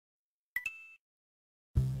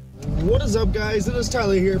What is up, guys? It is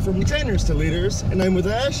Tyler here from Trainers to Leaders, and I'm with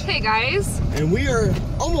Ash. Hey guys. And we are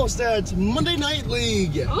almost at Monday Night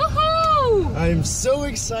League. Woohoo! I'm so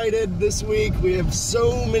excited this week. We have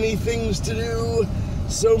so many things to do,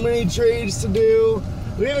 so many trades to do.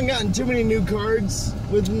 We haven't gotten too many new cards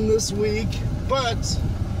within this week, but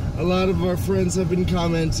a lot of our friends have been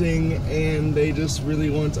commenting and they just really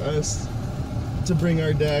want us to bring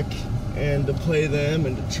our deck and to play them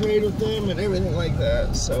and to trade with them and everything like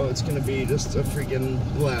that. So it's gonna be just a freaking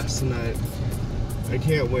blast tonight. I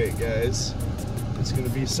can't wait, guys. It's gonna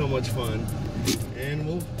be so much fun. And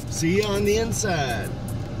we'll see you on the inside.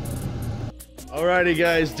 Alrighty,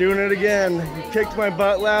 guys, doing it again. You kicked my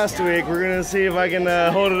butt last week. We're gonna see if I can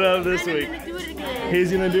hold it up this week.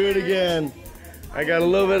 He's gonna do it again. I got a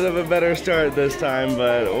little bit of a better start this time,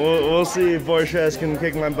 but we'll see if Borges can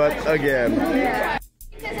kick my butt again.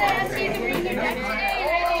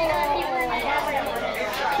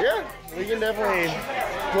 Yeah, we can definitely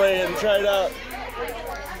play it and try it out.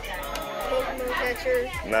 Pokemon catcher.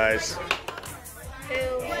 Nice.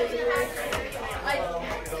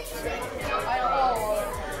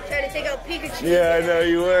 Trying to take out Pikachu. Yeah, I know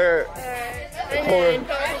you were. And then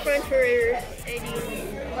powerful French for 80.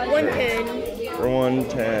 110. For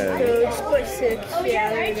 110. So split 6. Yeah,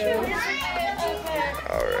 there you go.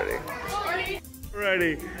 Alrighty.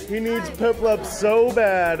 Alrighty. He needs Piplup so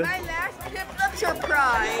bad. My last Piplups are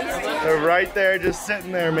prized. They're right there, just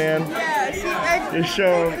sitting there, man. Yeah, see, I Just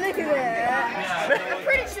show them. look at that. I'm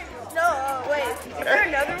pretty sure. No, wait. Is there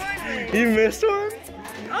another one? You missed one?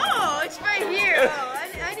 Oh, it's right here. Oh,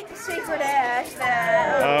 I need to Sacred Ash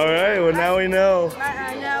that. Alright, well now we know.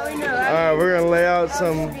 Now we know. Alright, we're gonna lay out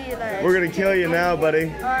some. Alright. We're gonna kill you now, buddy.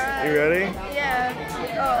 Alright. You ready? Yeah.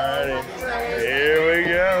 Alrighty. Right. Here we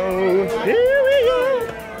go. Here we go.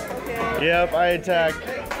 Okay. Yep, I attack.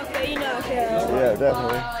 Okay, you know, okay. Yeah,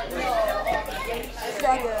 definitely.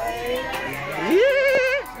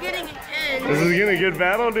 Yeah! Getting intense. This is getting a good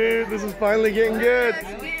battle, dude. This is finally getting good.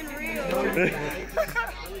 It's getting real.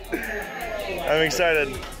 I'm excited.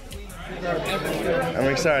 I'm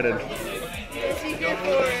excited. This is good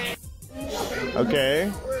for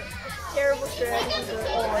Okay. terrible strategies.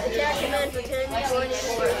 Attack command for 10, 20,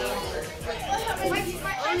 40.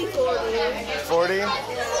 Only 40. 40?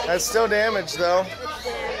 That's still damage, though.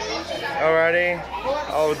 Alrighty.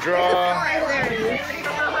 I'll draw.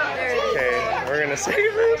 Okay, we're gonna save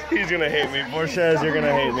it. He's gonna hate me. Borges, you're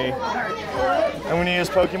gonna hate me. I'm gonna use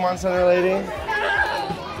Pokemon Center Lady.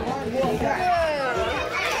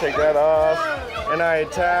 Take that off. And I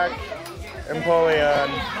attack Empoleon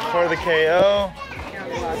for the KO.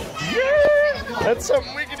 Yeah! That's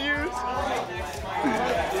something we could use.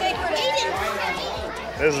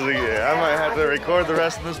 This is I might have to record the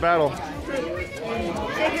rest of this battle.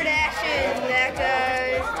 Sacred Ashes, that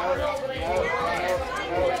guy.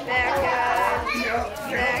 That guy.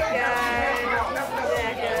 That guy.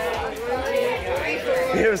 That guy. 1, 2, 3,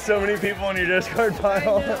 4. You have so many people in your discard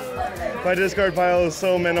pile. My discard pile is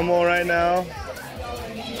so minimal right now.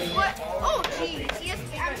 What? Oh, jeez. Yes,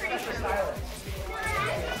 I'm pretty sure.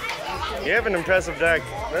 You have an impressive deck.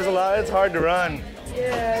 There's a lot. It's hard to run.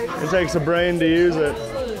 Yeah. It takes a brain to use it.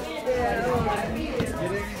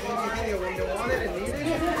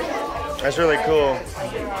 That's really cool.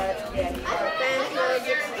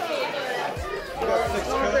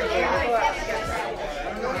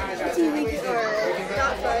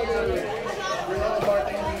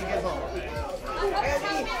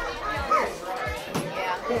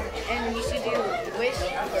 And you should do wish,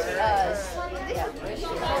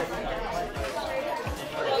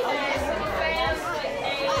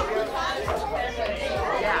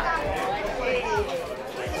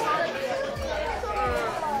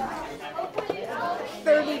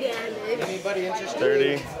 Anybody interested?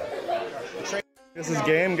 30. This is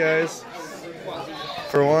game, guys.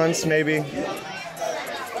 For once, maybe.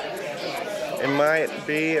 It might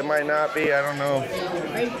be, it might not be, I don't know.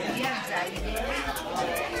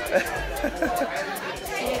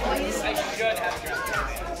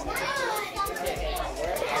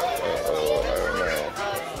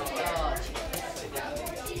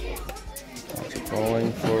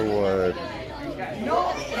 Rolling forward.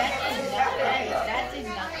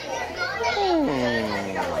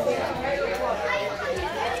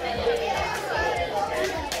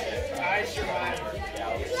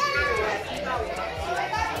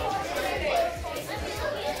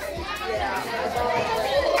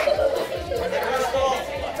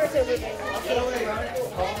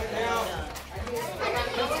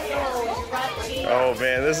 Oh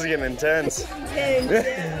man, this is getting intense.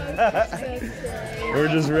 We're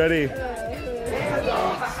just ready.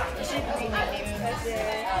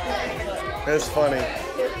 It's funny.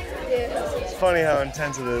 It's funny how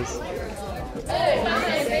intense it is.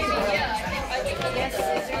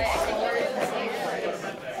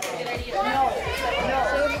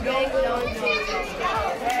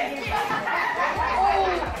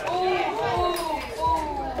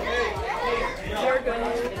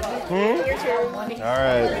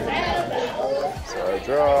 Alright. So I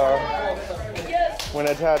draw. When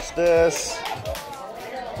I attach this.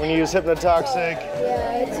 When you use Hypnotoxic.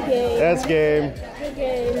 Yeah, it's game. That's game. Good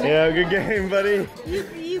game. Yeah, good game, buddy. You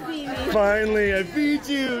beat me. Finally, I beat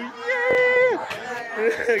you.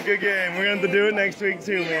 Yeah! Good game. We're going to have to do it next week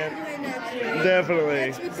too, man.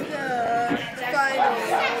 Definitely. It's the final.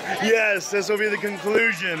 Yes, this will be the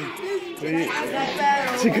conclusion.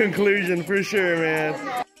 It's a conclusion for sure,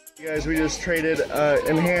 man. Guys, we just traded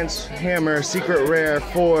Enhanced Hammer Secret Rare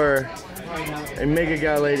for a Mega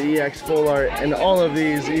Gallade EX Full Art and all of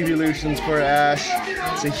these evolutions for Ash.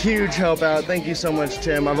 It's a huge help out. Thank you so much,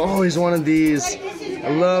 Tim. I've always wanted these. I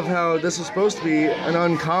love how this was supposed to be an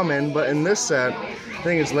uncommon, but in this set, I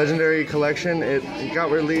think it's Legendary Collection. It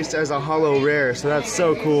got released as a holo rare, so that's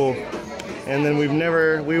so cool. And then we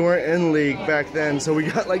weren't in League back then, so we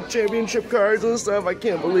got like championship cards and stuff. I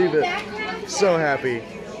can't believe it. So happy.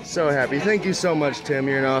 So happy. Thank you so much, Tim.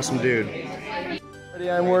 You're an awesome dude.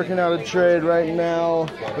 I'm working out a trade right now.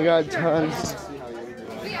 We got tons,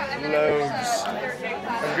 loads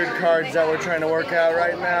of good cards that we're trying to work out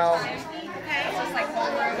right now.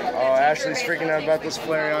 Oh, Ashley's freaking out about this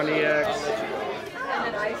Flareon EX.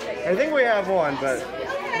 I think we have one, but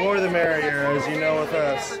more the merrier, as you know with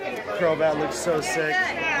us. Crobat looks so sick.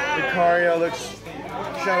 Lucario looks...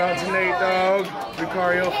 Shout out to Nate Dogg,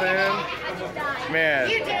 Lucario fan.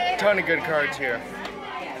 Man, ton of good cards here.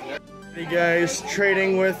 Hey guys,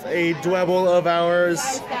 trading with a Dwebble of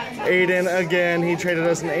ours, Aiden again. He traded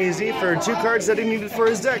us an AZ for 2 cards that he needed for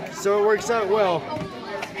his deck, so it works out well.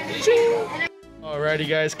 Alrighty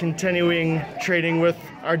guys, continuing trading with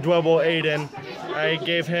our Dwebble Aiden. I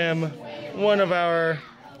gave him one of our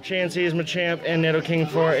Chansey's, Machamp, and Nidoking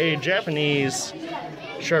for a Japanese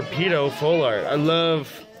Sharpedo Full Art. I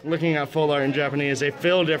love looking at Full Art in Japanese. They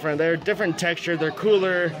feel different. They're different texture. They're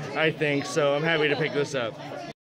cooler, I think, so I'm happy to pick this up.